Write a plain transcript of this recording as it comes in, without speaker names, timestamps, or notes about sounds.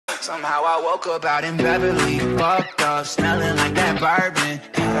Somehow I woke up out in Beverly, fucked up, smelling like that bourbon.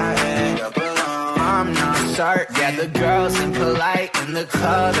 And I end up alone. I'm not certain. Yeah, the girls impolite in the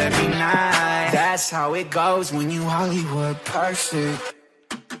club every night. That's how it goes when you Hollywood perfect.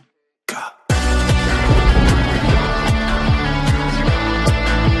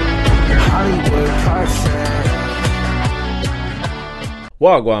 Hollywood perfect.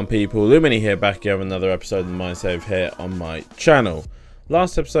 Wagwan people, Lumini here, back again with another episode of the Mind Save here on my channel.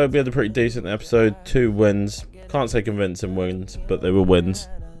 Last episode we had a pretty decent episode, 2 wins. Can't say convincing wins, but they were wins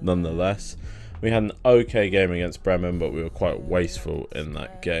nonetheless. We had an okay game against Bremen, but we were quite wasteful in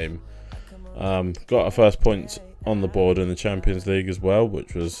that game. Got our first points on the board in the Champions League as well,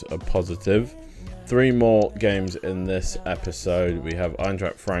 which was a positive. 3 more games in this episode. We have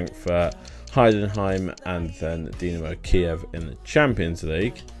Eintracht Frankfurt, Heidenheim, and then Dynamo Kiev in the Champions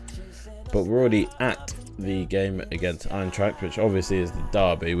League. But we're already at the game against Eintracht, which obviously is the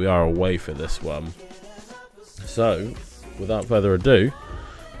derby. We are away for this one. So, without further ado,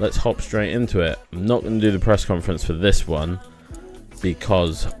 let's hop straight into it. I'm not going to do the press conference for this one,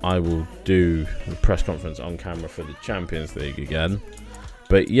 because I will do the press conference on camera for the Champions League again.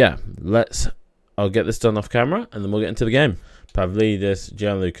 But yeah, I'll get this done off camera, and then we'll get into the game. Pavlidis,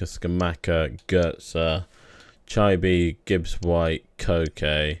 Gianluca Scamacca, Goetze, Chaibi, Gibbs-White,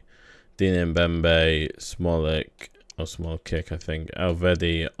 Koke, Dina Mbembe, Smolik, I think,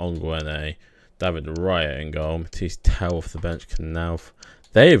 Alvedi, Ongwene, David Raya in goal, Matisse Tell off the bench, Knauf.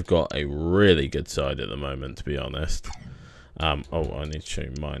 They've got a really good side at the moment, to be honest. Oh, I need to show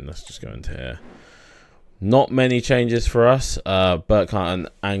you mine. Let's just go into here. Not many changes for us. Burkhardt and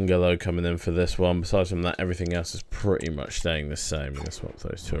Angelo coming in for this one. Besides from that, everything else is pretty much staying the same. I'm going to swap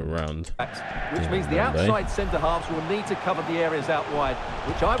those two around. Which means the outside centre-halves will need to cover the areas out wide,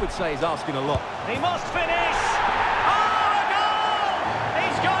 which I would say is asking a lot. He must finish! Oh, a goal!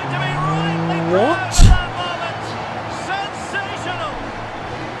 He's going to be rightly proud of that moment! Sensational!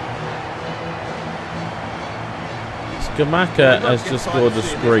 Scamacca has just scored a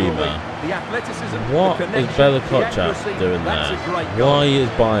screamer. What is Bella Kotchap doing there? Why is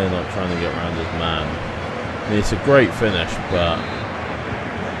Bayer not trying to get around his man? I mean, it's a great finish, but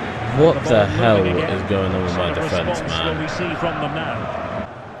what the hell is going on with my defence, man?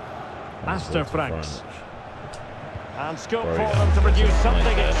 Master Franks. And scope for them to produce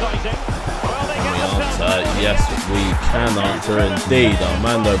something exciting. Well, they get the answer. Yes, we can answer indeed.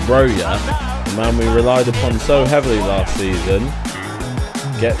 Armando Broja, the man we relied upon so heavily last season,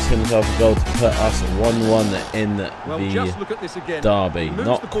 gets himself a goal to put us 1-1 in the derby.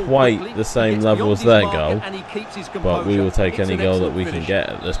 Not quite the same level as their goal, but we will take any goal that we can get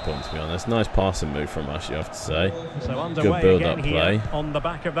at this point, to be honest. Nice passing move from us, you have to say. Good build-up play. On the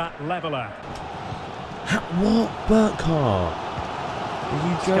back of that leveler. What? Burkhardt? Are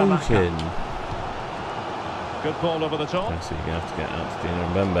you joking? Good ball over the top. Okay, so you're going to have to get out to Dina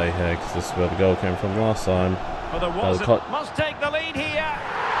Mbembe here, because this is where the goal came from last time. Must take the lead here,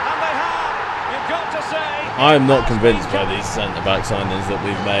 and they have. You've got to say, I am not convinced by these centre-back signings that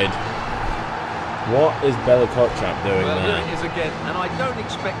we've made. What is Bella Kotchap doing there? There it is again, and I don't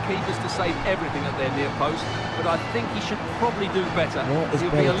expect keepers to save everything at their near post, but I think he should probably do better. What is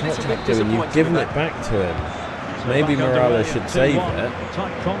Bella Kotchap doing? You've given it back to him. Maybe Morales should save it,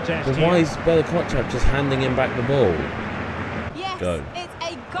 but why is Bella Kotchap just handing him back the ball? Yes, Go. It's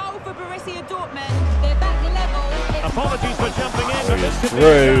a goal for Borussia Dortmund. They're back level. Apologies for jumping in. He's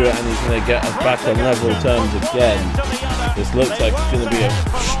through, and he's going to get us back on level terms again. This looks like it's going to be a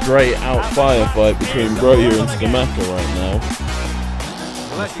straight-out firefight between Broja and Scamacca right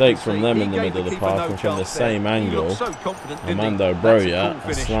now. Mistake from them in the middle of the park, and from the same angle, Armando Broja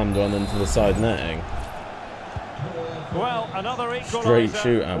has slammed one into the side netting. Well, another straight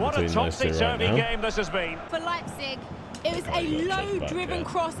shootout between those two right now. Game this has been. For Leipzig, it was a low-driven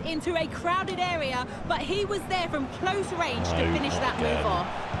cross into a crowded area, but he was there from close range to finish that move off.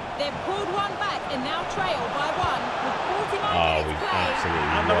 They've pulled one back and now trail by 1 with 49 minutes played.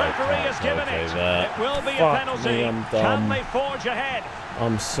 And the referee has given it. It will be a penalty. Can they forge ahead?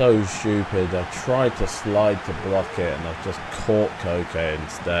 I'm so stupid. I tried to slide to block it, and I've just caught Koke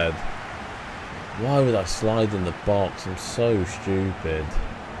instead. Why would I slide in the box? I'm so stupid.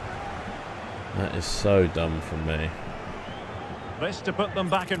 That is so dumb from me. This to put them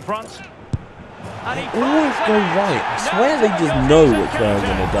back in front. And they always go right. I swear they just know which way I'm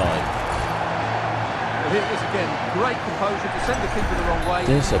going to dive. Well, here it is again. Great composure to send the keeper the wrong way.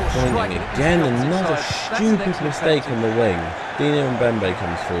 Disappointing again. Another stupid mistake on the wing. Dina Mbembe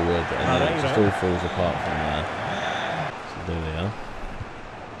comes forward, and then it just all falls apart from there. So there they are.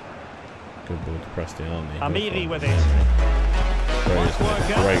 Good ball to Prestiani. Amiri with it. Broja's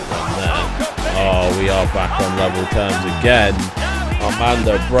made a great run there. Oh, we are back on level terms again.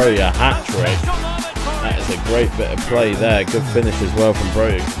 Armando Broja hat-trick. That is a great bit of play there. Good finish as well from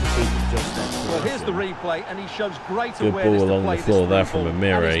Broja. Well, here's the replay, and he shows great good ball along the floor there from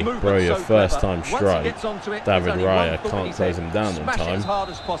Amiri. Broja, first time strike. David Raya can't close him down in time.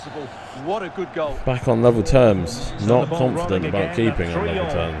 What a good goal. Back on level terms. Not confident about keeping on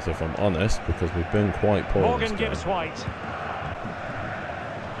level terms, if I'm honest, because we've been quite poor this game.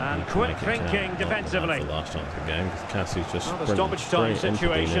 And quick thinking defensively. The last chance of the game because Cassie's just the stoppage time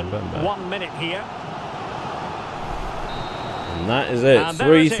situation. 1 minute here. And that is it.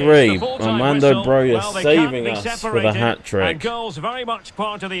 3-3. Armando Broja saving us with a hat trick. Goals very much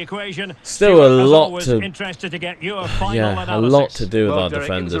part of the equation. Still a lot to get your final a lot to do with our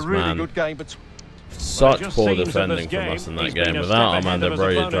defenders, man. Such poor defending from us in that game without Armando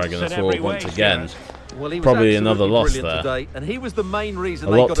Broja dragging us forward once again. Well, probably another loss there. Today, and he was the main reason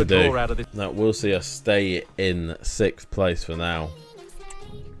a they lot got to a draw do. Out of this. That will see us stay in 6th place for now.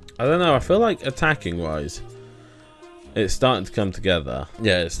 I don't know. I feel like attacking wise, it's starting to come together.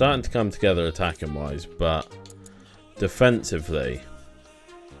 Yeah, it's starting to come together attacking wise, but defensively,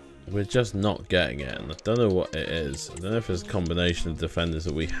 we're just not getting it. And I don't know what it is. I don't know if it's a combination of defenders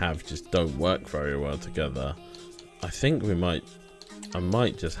that we have just don't work very well together. I think we might. I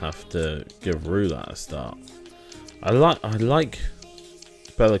might just have to give Roulat a start. I like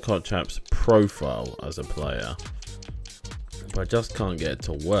Bella Kotchap's profile as a player, but I just can't get it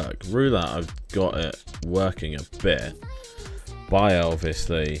to work. Roulat, I've got it working a bit. Bayer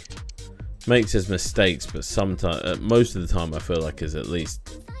obviously makes his mistakes, but sometimes, most of the time, I feel like is at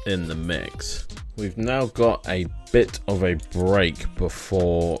least in the mix. We've now got a bit of a break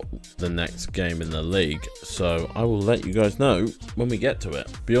before the next game in the league, so I will let you guys know when we get to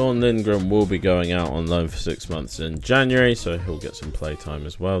it. Bjorn Lindgren will be going out on loan for 6 months in January, so he'll get some play time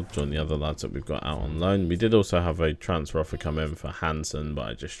as well, join the other lads that we've got out on loan. We did also have a transfer offer come in for Hansen, but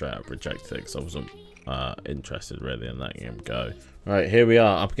I just straight up rejected it because I wasn't interested really in letting him go. Alright, here we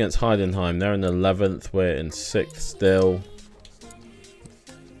are up against Heidenheim. They're in 11th, we're in 6th still.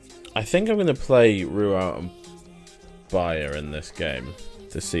 I think I'm going to play Roulat and Bayer in this game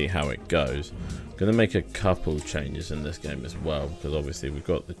to see how it goes. I'm going to make a couple changes in this game as well, because obviously we've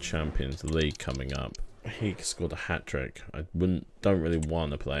got the Champions League coming up. He scored a hat-trick. I don't really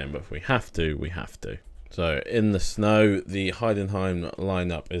want to play him, but if we have to, we have to. So in the snow, the Heidenheim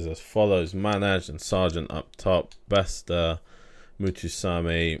lineup is as follows: Manaj and Sargent up top, Besta,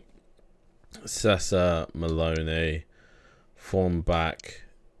 Mutusami, Sessa, Maloney, Formback,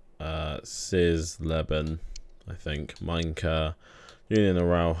 Sis, Leben, I think, Minka, Julian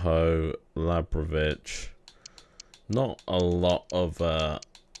Araujo, Labrovic. Not a lot of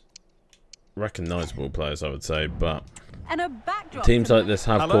recognisable players, I would say, but teams like this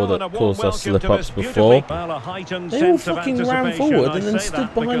have caused us slip-ups before. They all fucking ran forward and then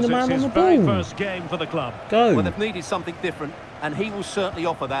stood behind the man on the ball. Go. Well, they've needed something different, and he will certainly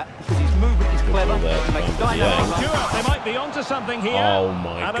offer that because his movement is clever. They might be onto something here. Oh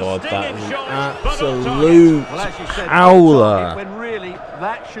my god, that is an absolute howler. When really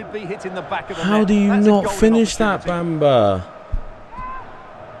that should be hitting the back of the net. How do you not finish that, Bamba?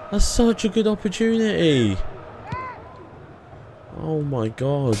 That's such a good opportunity. Oh my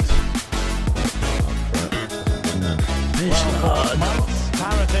god.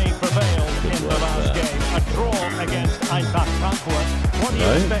 Parity prevailed in the last game. A draw against Eintracht Frankfurt. What do you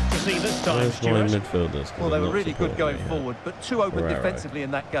expect to see this time, Stuart? Midfielders? Well, they were really good going forward, but too open defensively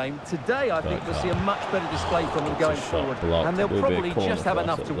in that game. Today, I think we'll see a much better display from them going forward, and they'll probably just have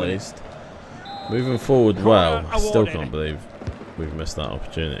enough to win. Moving forward well. I still can't believe we've missed that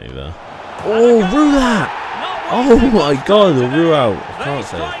opportunity there. Oh, Roulat! Oh my god, the Roulat! I can't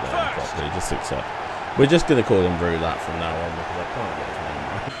say his name properly, just accept. We're just going to call him Roulat from now on because I can't get his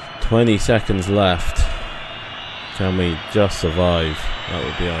name right. 20 seconds left. Can we just survive? That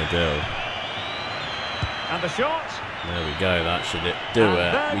would be ideal. And the shot. There we go, that should do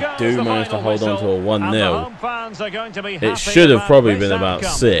it. We do manage to hold on to a 1-0. It should have probably been about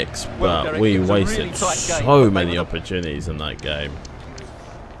 6, but we wasted so many opportunities in that game.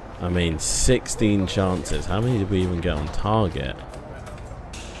 I mean, 16 chances. How many did we even get on target?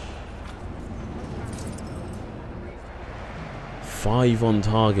 Five on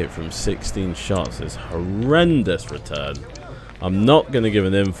target from 16 shots is horrendous return. I'm not going to give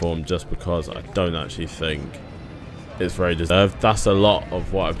an inform just because I don't actually think it's very deserved. That's a lot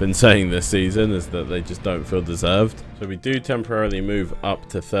of what I've been saying this season, is that they just don't feel deserved. So we do temporarily move up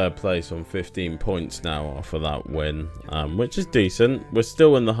to 3rd place on 15 points now off of that win, which is decent. We're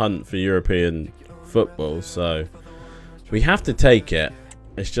still in the hunt for European football, so We have to take it.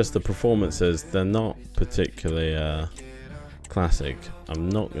 It's just the performances, they're not particularly classic. I'm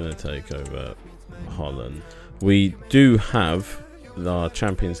not going to take over Holland. We do have our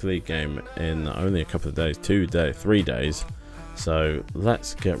Champions League game in only a couple of days, 3 days. So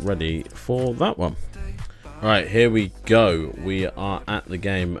let's get ready for that one. Right, here we go. We are at the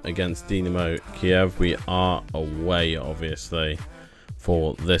game against Dynamo Kiev. We are away, obviously,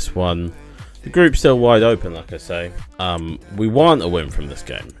 for this one. The group's still wide open, like I say. We want a win from this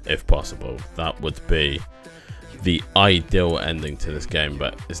game, if possible. That would be the ideal ending to this game,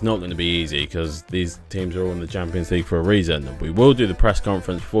 but it's not going to be easy because these teams are all in the Champions League for a reason. We will do the press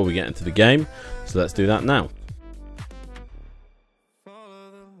conference before we get into the game, so let's do that now.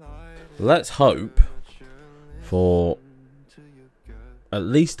 Let's hope for at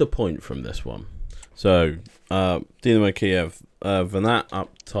least a point from this one. So, Dynamo Kiev, Vanat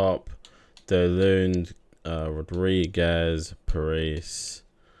up top, De Lund, Rodriguez, Paris,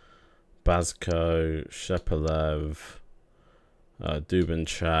 Bazko, Shepelev,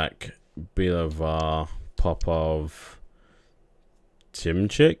 Dubinchak, Bilovar, Popov,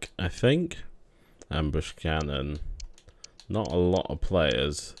 Timchik, I think, and Bushkanen. Not a lot of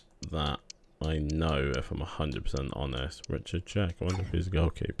players that I know, if I'm 100% honest. Richard Jack, I wonder if he's a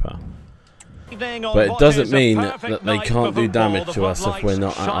goalkeeper. But it doesn't mean that they can't do damage to us if we're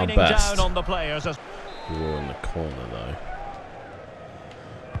not at our best. We're in the corner though.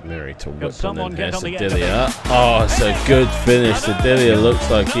 Miri to whip on in here. Sedilia. Oh, it's a good finish. Sedilia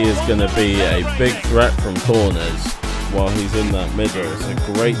looks like he is going to be a big threat from corners while he's in that middle. It's a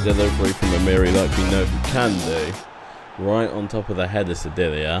great delivery from Amiri, like we know he can do. Right on top of the head of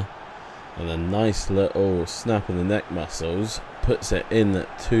Sedilia. And a nice little snap in the neck muscles. Puts it in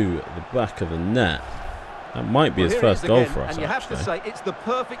to the back of the net. That might be his first goal for us, and you have to say it's the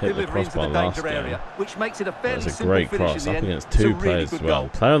perfect delivery into the danger area, which makes it a fairly simple great cross up against two players as well.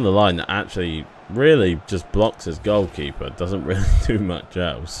 Player on the line that actually really just blocks his goalkeeper, doesn't really do much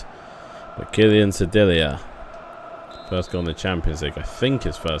else. But Kylian Sedilia, first goal in the Champions League, I think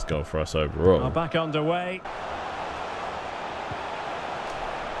his first goal for us overall. Back underway.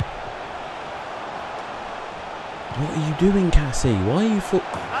 What are you doing, Cassie? Why are you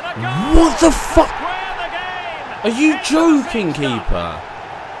What the fuck? Are you joking, keeper?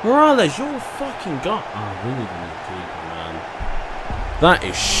 Morales, you're fucking god. Oh, we need a new keeper, man. That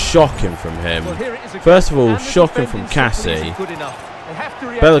is shocking from him. First of all, shocking from Cassie.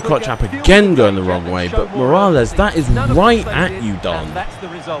 Bella Kochap again going the wrong way, but Morales, that is right at you, Don.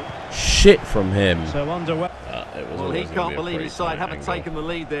 Shit from him. Well, he can't believe his side haven't taken the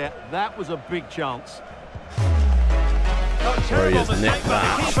lead there. That was a big chance. Warriors nicked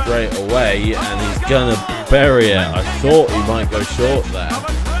that straight away, and he's gonna bury it. I thought he might go short there.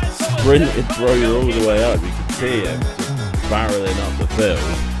 Sprinted Warrior all the way up. You could see him just barreling up the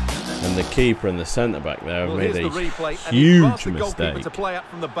field, and the keeper and the centre back there have made a huge mistake. To play up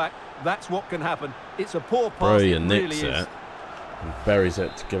from the back, that's what can happen. It's a poor pass. Warrior nicks it and buries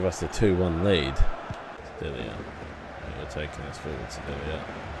it to give us a 2-1 lead. Sedilia, you're taking us forward, Sedilia.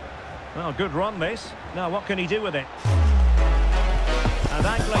 Well, good run this. Now what can he do with it? And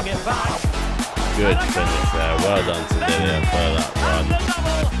angling it back. Good finish there. Well done to Sedilia for that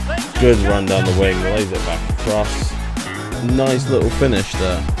run. Good run down the wing. Lays it back across. Nice little finish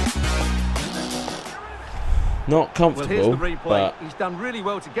there. Not comfortable, but he's done really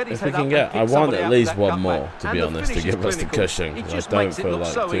well to get his if we can get, I want at least one more, to be honest, to give us the cushion. I don't feel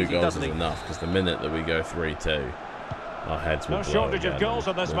like 2 goals is enough, because the minute that we go 3-2, our heads will blow shortage of goals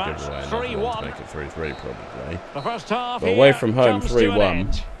in this match. 3-1. Make it 3-3 probably. The first half. But away from home,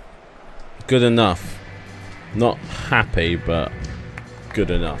 3-1. Good enough. Not happy, but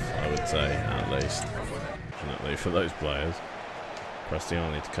good enough, I would say, at least. Fortunately for those players.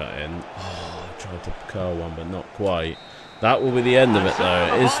 Prestiani to cut in. Oh, I tried to curl one, but not quite. That will be the end of it,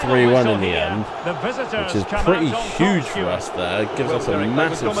 though. It is 3-1 in the end, which is pretty huge for us there. It gives us a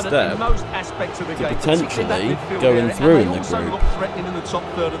massive step to potentially going through in the group. In the top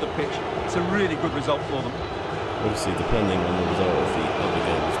third of the pitch. It's a really good result for them. Obviously, depending on the result of the other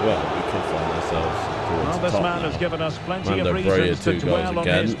game as well, we could find ourselves towards the this top man now. has given us plenty of Breuer, reasons to 2 dwell goals on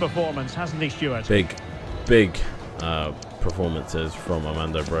again. his performance, hasn't he, Stuart? Big performances from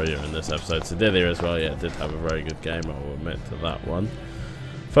Armando Breuer in this episode. Sedilia as well, yeah, did have a very good game, I will admit to that one.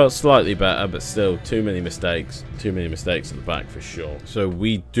 Felt slightly better, but still too many mistakes at the back for sure. So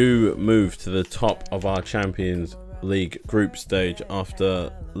we do move to the top of our Champions League group stage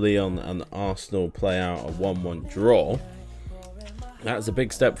after Lyon and Arsenal play out a 1-1 draw. That's a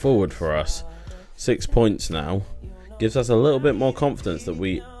big step forward for us. 6 points now. Gives us a little bit more confidence that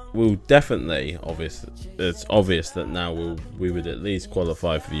we we'll definitely, it's obvious that now we would at least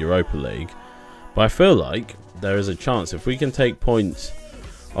qualify for the Europa League. But I feel like there is a chance if we can take points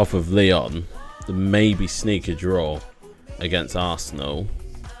off of Lyon, maybe sneak a draw against Arsenal,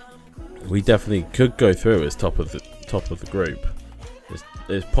 we definitely could go through as top of the group.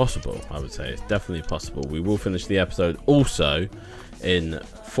 It's possible, I would say. It's definitely possible. We will finish the episode also in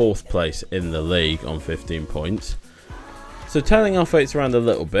 4th place in the league on 15 points. So telling our fates around a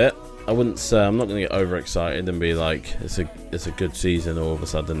little bit, I wouldn't say, I'm not going to get overexcited and be like it's a good season all of a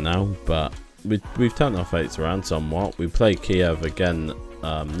sudden now, but we've turned our fates around somewhat. We play Kiev again,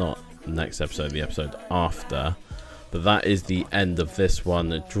 not next episode, the episode after, but that is the end of this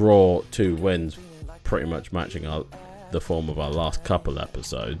one. A draw, 2 wins, pretty much matching the form of our last couple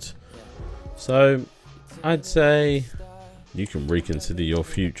episodes. So I'd say you can reconsider your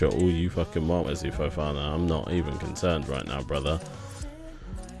future all you fucking want, Wesley Fofana. I'm not even concerned right now, brother.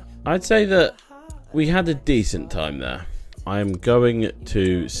 I'd say that we had a decent time there. I am going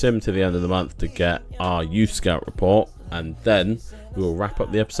to sim to the end of the month to get our youth scout report, and then we will wrap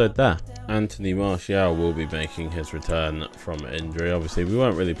up the episode there. Anthony Martial will be making his return from injury. Obviously, we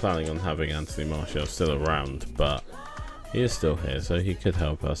weren't really planning on having Anthony Martial still around, but he is still here, so he could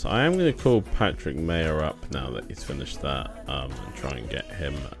help us. I am going to call Patrick Mayer up now that he's finished that, and try and get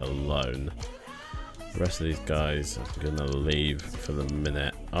him alone. The rest of these guys I'm going to leave for the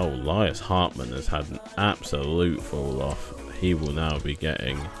minute. Oh, Elias Hartman has had an absolute fall off. He will now be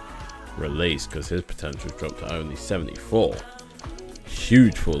getting released because his potential dropped to only 74.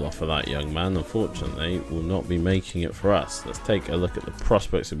 Huge fall off for that young man. Unfortunately, will not be making it for us. Let's take a look at the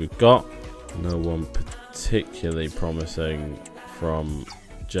prospects that we've got. No one particularly promising from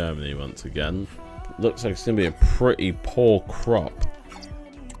Germany once again. Looks like it's going to be a pretty poor crop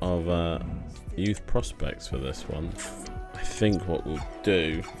of youth prospects for this one. I think what we'll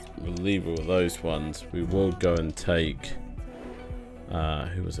do, we'll leave all those ones. We will go and take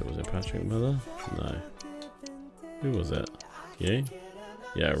who was it? Was it Patrick Miller? No. Who was it? You?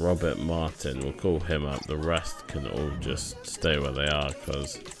 Yeah, Robert Martin. We'll call him up. The rest can all just stay where they are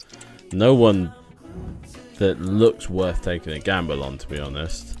because no one that looks worth taking a gamble on, to be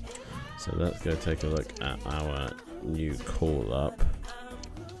honest. So let's go take a look at our new call up.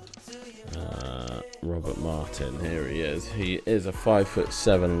 Robert Martin, here he is. He is a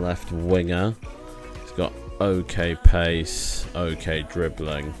 5'7" left winger. He's got okay pace, okay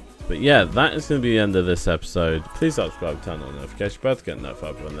dribbling. But yeah, that is going to be the end of this episode. Please subscribe, turn on the notification bell to get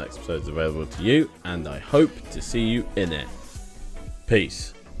notified when the next episode is available to you, and I hope to see you in it.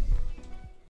 Peace.